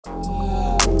You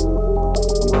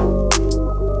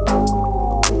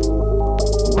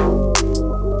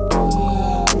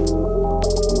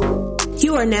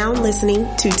are now listening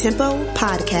to Tempo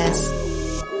Podcast.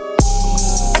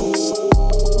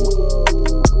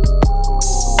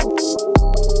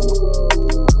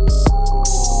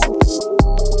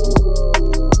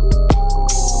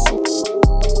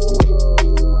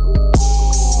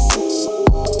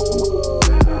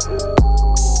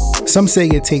 Some say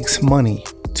it takes money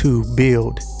to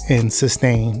build and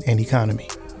sustain an economy.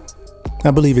 I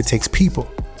believe it takes people.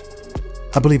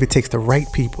 I believe it takes the right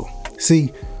people.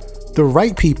 See, the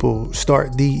right people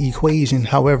start the equation.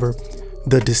 However,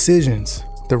 the decisions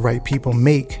the right people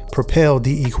make propel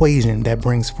the equation that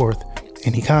brings forth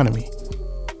an economy.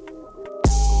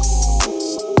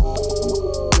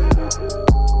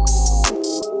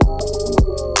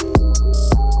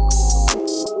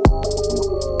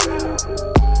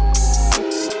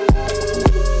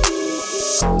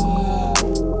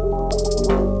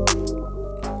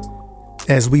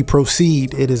 As we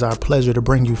proceed, it is our pleasure to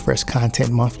bring you fresh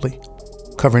content monthly,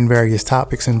 covering various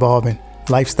topics involving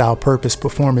lifestyle, purpose,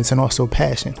 performance, and also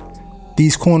passion.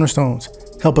 These cornerstones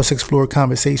help us explore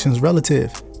conversations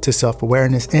relative to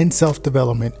self-awareness and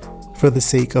self-development for the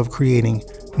sake of creating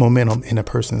momentum in a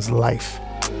person's life.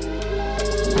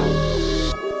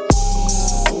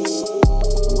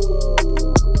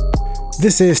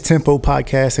 This is Tempo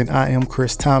Podcast, and I am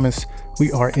Chris Thomas.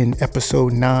 We are in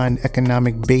episode 9,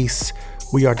 Economic Base.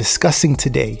 We are discussing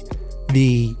today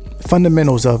the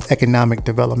fundamentals of economic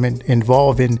development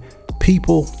involving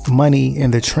people, money,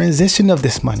 and the transition of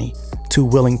this money to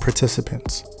willing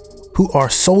participants who are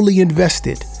solely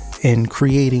invested in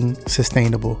creating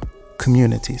sustainable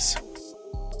communities.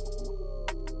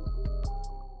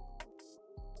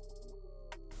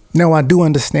 Now, I do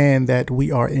understand that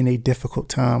we are in a difficult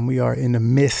time. We are in the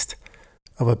midst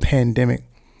of a pandemic,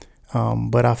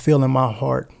 but I feel in my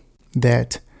heart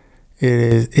that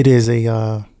it is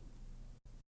a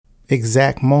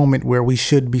exact moment where we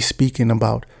should be speaking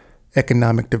about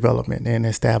economic development and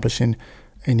establishing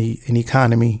an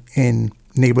economy in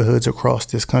neighborhoods across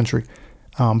this country,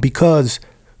 because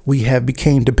we have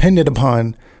become dependent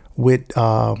upon what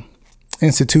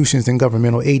institutions and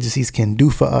governmental agencies can do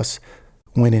for us,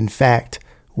 when in fact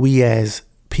we as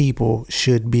people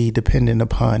should be dependent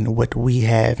upon what we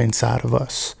have inside of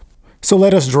us. So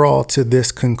let us draw to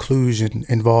this conclusion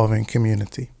involving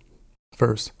community.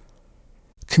 First,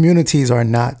 communities are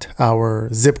not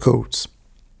our zip codes.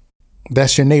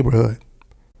 That's your neighborhood.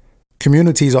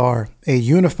 Communities are a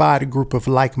unified group of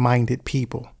like-minded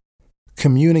people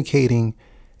communicating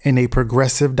in a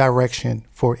progressive direction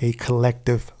for a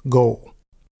collective goal.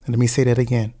 And let me say that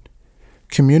again.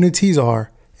 Communities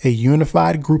are a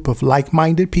unified group of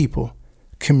like-minded people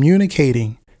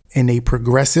communicating in a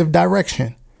progressive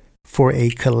direction for a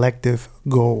collective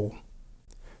goal.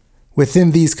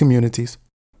 Within these communities,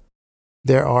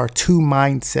 there are two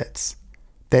mindsets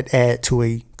that add to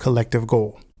a collective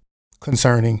goal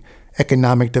concerning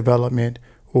economic development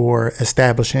or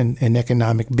establishing an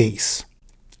economic base.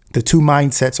 The two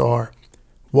mindsets are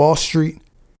Wall Street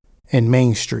and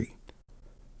Main Street.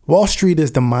 Wall Street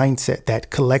is the mindset that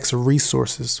collects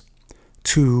resources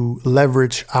to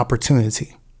leverage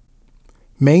opportunity.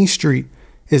 Main Street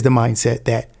is the mindset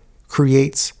that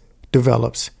creates,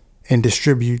 develops, and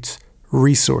distributes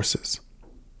resources.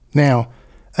 Now,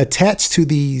 attached to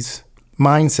these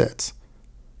mindsets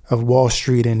of Wall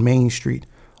Street and Main Street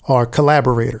are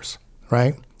collaborators,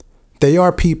 right? They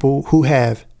are people who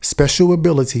have special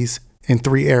abilities in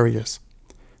 3 areas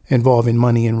involving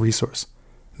money and resource.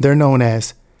 They're known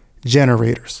as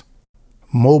generators,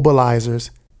 mobilizers,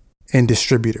 and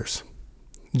distributors.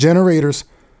 Generators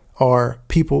are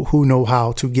people who know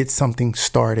how to get something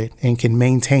started and can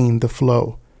maintain the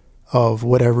flow of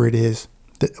whatever it is,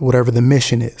 whatever the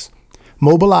mission is.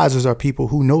 Mobilizers are people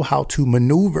who know how to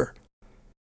maneuver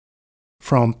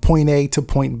from point A to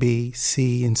point B,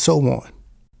 C, and so on.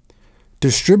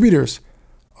 Distributors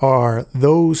are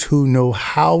those who know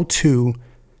how to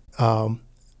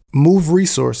move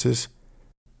resources,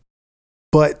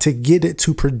 but to get it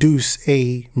to produce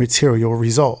a material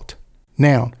result.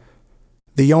 Now,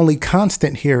 the only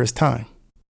constant here is time.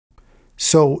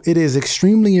 So it is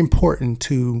extremely important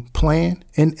to plan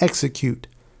and execute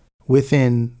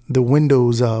within the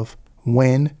windows of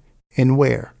when and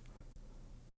where.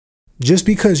 Just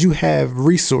because you have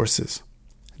resources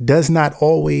does not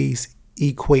always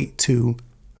equate to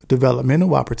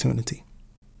developmental opportunity.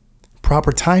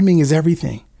 Proper timing is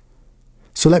everything.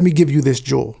 So let me give you this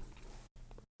jewel.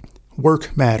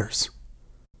 Work matters.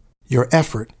 Your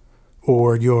effort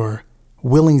or your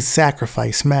willing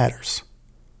sacrifice matters.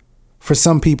 For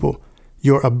some people,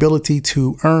 your ability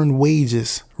to earn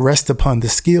wages rests upon the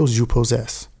skills you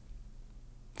possess.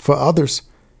 For others,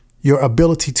 your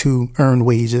ability to earn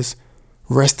wages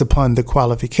rests upon the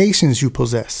qualifications you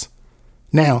possess.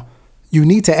 Now, you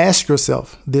need to ask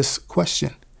yourself this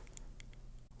question: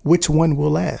 which one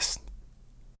will last?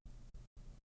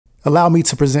 Allow me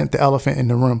to present the elephant in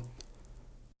the room.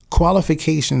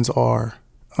 Qualifications are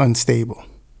unstable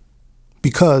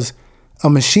because a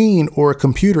machine or a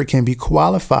computer can be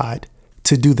qualified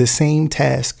to do the same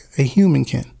task a human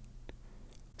can.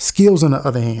 Skills, on the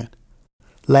other hand,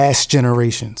 last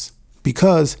generations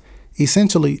because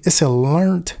essentially it's a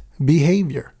learned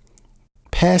behavior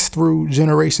passed through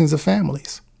generations of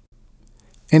families.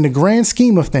 In the grand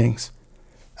scheme of things,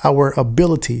 our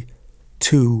ability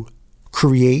to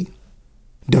create,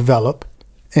 develop,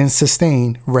 and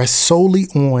sustain rests solely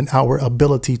on our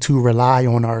ability to rely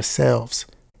on ourselves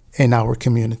and our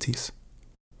communities.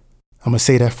 I'm going to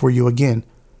say that for you again.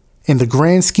 In the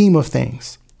grand scheme of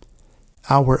things,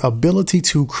 our ability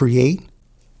to create,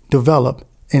 develop,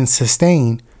 and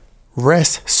sustain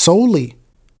rests solely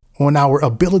on our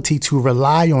ability to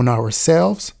rely on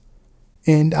ourselves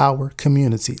and our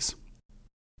communities.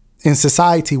 In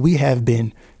society, we have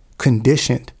been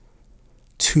conditioned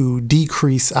to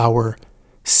decrease our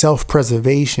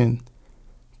self-preservation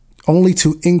only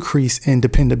to increase in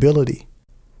dependability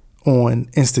on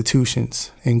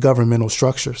institutions and governmental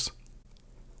structures.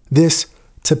 This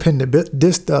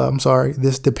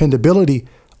dependability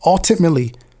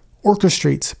ultimately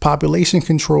orchestrates population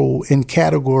control in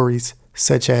categories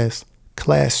such as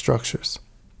class structures.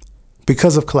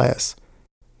 Because of class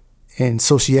and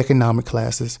socioeconomic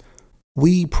classes,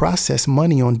 we process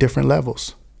money on different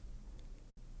levels.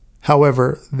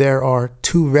 However, there are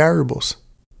two variables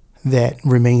that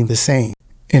remain the same: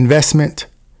 investment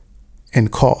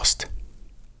and cost.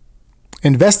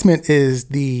 Investment is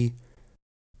the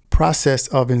process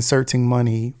of inserting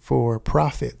money for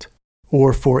profit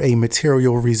or for a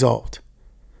material result.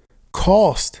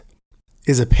 Cost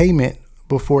is a payment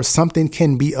before something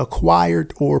can be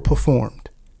acquired or performed.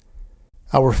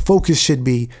 Our focus should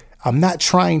be, I'm not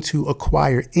trying to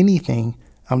acquire anything,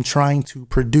 I'm trying to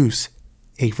produce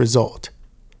a result.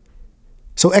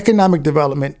 So economic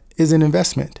development is an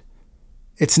investment.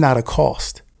 It's not a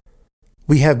cost.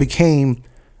 We have become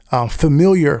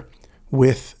familiar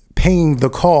with paying the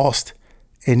cost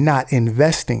and not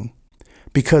investing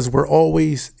because we're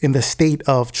always in the state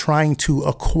of trying to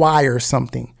acquire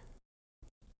something.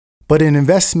 But an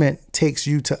investment takes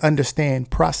you to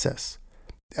understand process,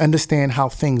 understand how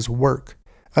things work,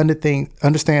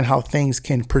 understand how things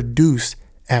can produce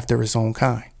after its own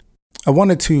kind. I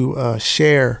wanted to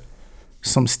share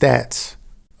some stats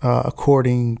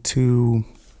according to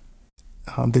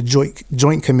the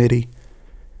Joint Committee.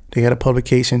 They had a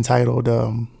publication titled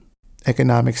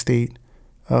Economic State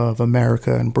of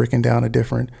America and breaking down the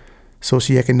different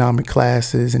socioeconomic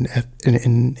classes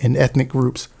and ethnic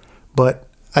groups. But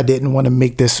I didn't want to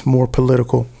make this more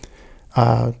political.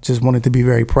 Just wanted to be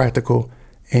very practical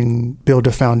and build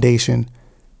a foundation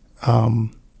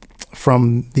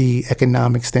from the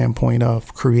economic standpoint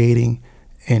of creating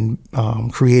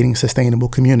sustainable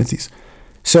communities.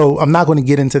 So I'm not going to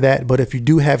get into that, but if you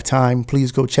do have time,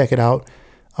 please go check it out.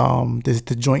 There's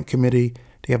the Joint Committee.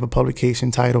 They have a publication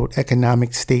titled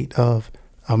Economic State of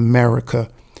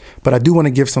America. But I do want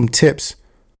to give some tips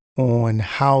on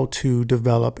how to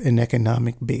develop an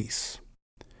economic base.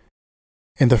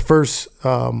 And the first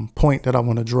point that I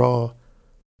want to draw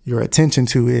your attention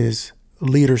to is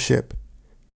leadership.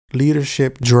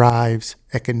 Leadership drives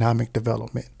economic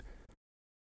development.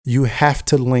 You have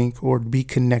to link or be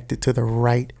connected to the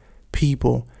right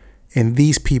people, and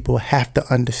these people have to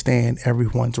understand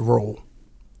everyone's role.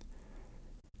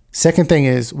 Second thing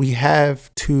is we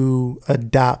have to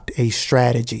adopt a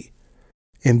strategy,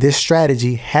 and this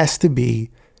strategy has to be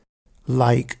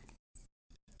like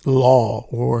law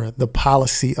or the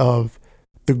policy of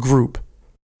the group,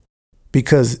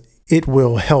 because it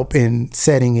will help in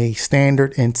setting a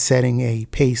standard and setting a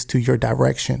pace to your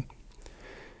direction.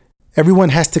 Everyone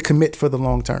has to commit for the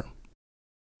long term.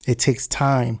 It takes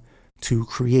time to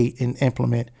create and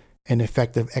implement an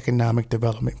effective economic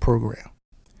development program.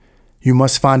 You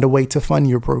must find a way to fund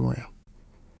your program.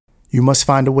 You must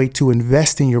find a way to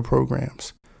invest in your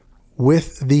programs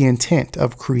with the intent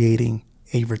of creating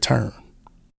a return.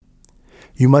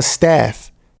 You must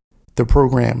staff the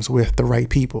programs with the right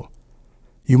people.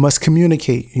 You must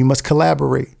communicate. You must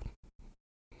collaborate.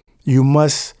 You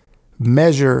must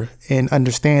measure and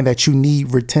understand that you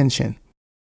need retention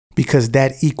because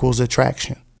that equals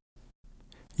attraction.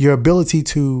 Your ability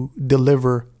to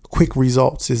deliver quick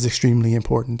results is extremely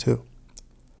important too.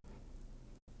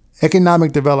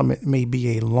 Economic development may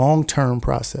be a long-term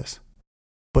process,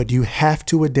 but you have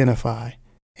to identify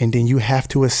and then you have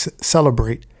to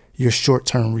celebrate your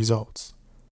short-term results.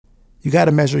 You got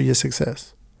to measure your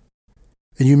success,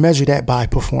 and you measure that by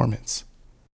performance.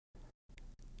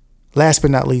 Last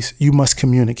but not least, you must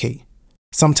communicate,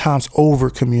 sometimes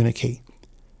over-communicate.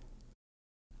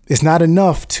 It's not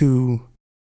enough to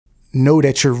know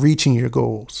that you're reaching your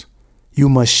goals. You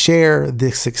must share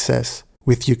this success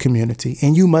with your community,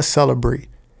 and you must celebrate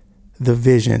the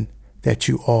vision that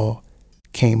you all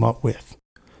came up with.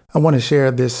 I want to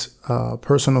share this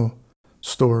personal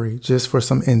story just for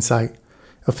some insight.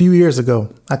 A few years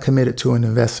ago, I committed to an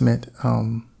investment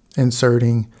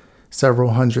inserting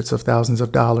several hundreds of thousands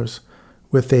of dollars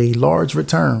with a large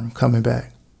return coming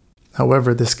back.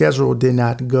 However, the schedule did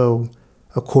not go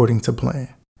according to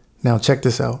plan. Now, check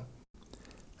this out.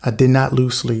 I did not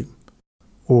lose sleep,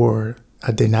 or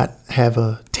I did not have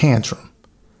a tantrum.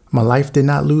 My life did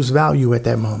not lose value at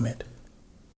that moment.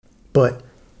 But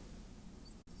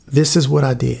this is what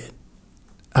I did.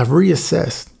 I've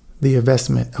reassessed the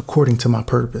investment according to my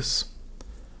purpose,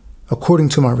 according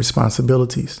to my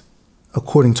responsibilities,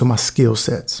 according to my skill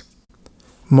sets.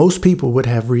 Most people would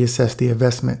have reassessed the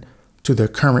investment to their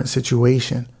current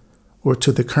situation or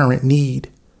to the current need.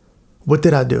 What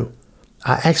did I do?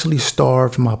 I actually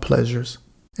starved my pleasures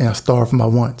and I starved my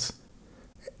wants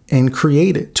and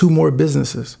created 2 more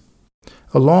businesses,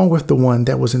 along with the one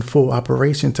that was in full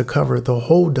operation to cover the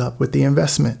holdup with the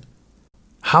investment.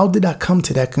 How did I come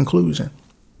to that conclusion?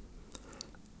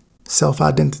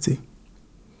 Self-identity.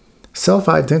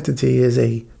 Self-identity is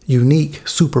a unique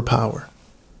superpower.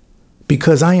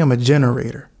 Because I am a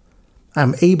generator,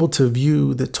 I'm able to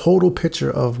view the total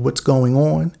picture of what's going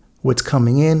on, what's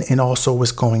coming in, and also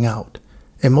what's going out.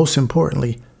 And most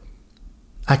importantly,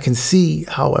 I can see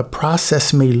how a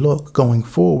process may look going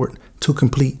forward to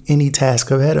complete any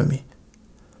task ahead of me.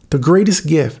 The greatest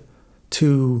gift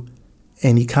to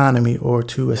an economy or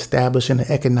to establish an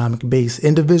economic base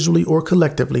individually or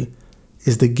collectively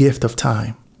is the gift of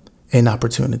time and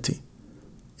opportunity.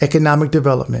 Economic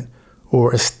development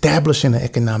or establishing an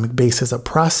economic base is a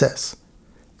process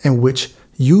in which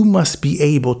you must be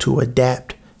able to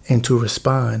adapt and to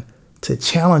respond to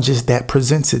challenges that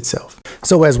presents itself.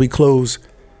 So as we close,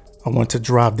 I want to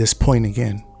drive this point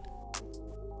again.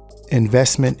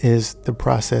 Investment is the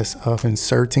process of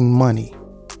inserting money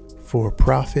for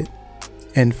profit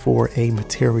and for a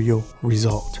material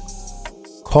result.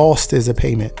 Cost is a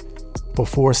payment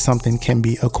before something can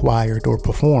be acquired or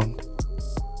performed.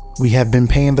 We have been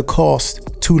paying the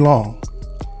cost too long.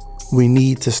 We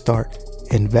need to start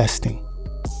investing.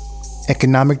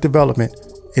 Economic development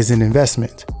is an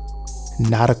investment,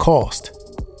 not a cost.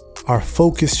 Our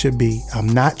focus should be, I'm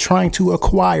not trying to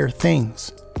acquire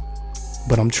things,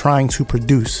 but I'm trying to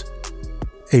produce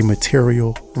a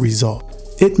material result.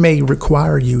 It may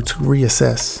require you to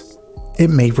reassess. It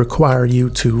may require you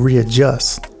to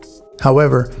readjust.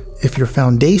 However, if your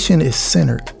foundation is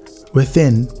centered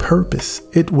within purpose,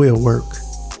 it will work.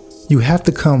 You have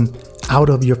to come out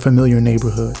of your familiar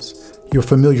neighborhoods, your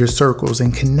familiar circles,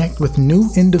 and connect with new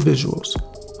individuals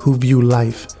who view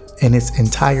life in its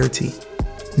entirety,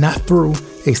 not through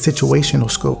a situational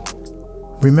scope.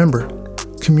 Remember,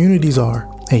 communities are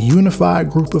a unified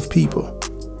group of people,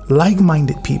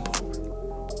 like-minded people,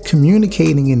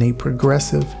 communicating in a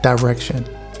progressive direction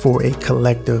for a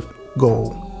collective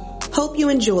goal. Hope you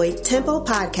enjoyed Tempo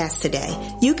Podcast today.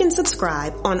 You can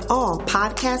subscribe on all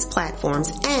podcast platforms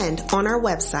and on our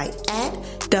website at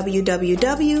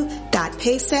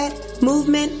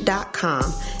www.paysetmovement.com.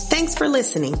 Thanks for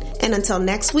listening. And until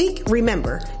next week,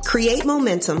 remember, create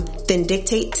momentum, then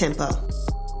dictate tempo.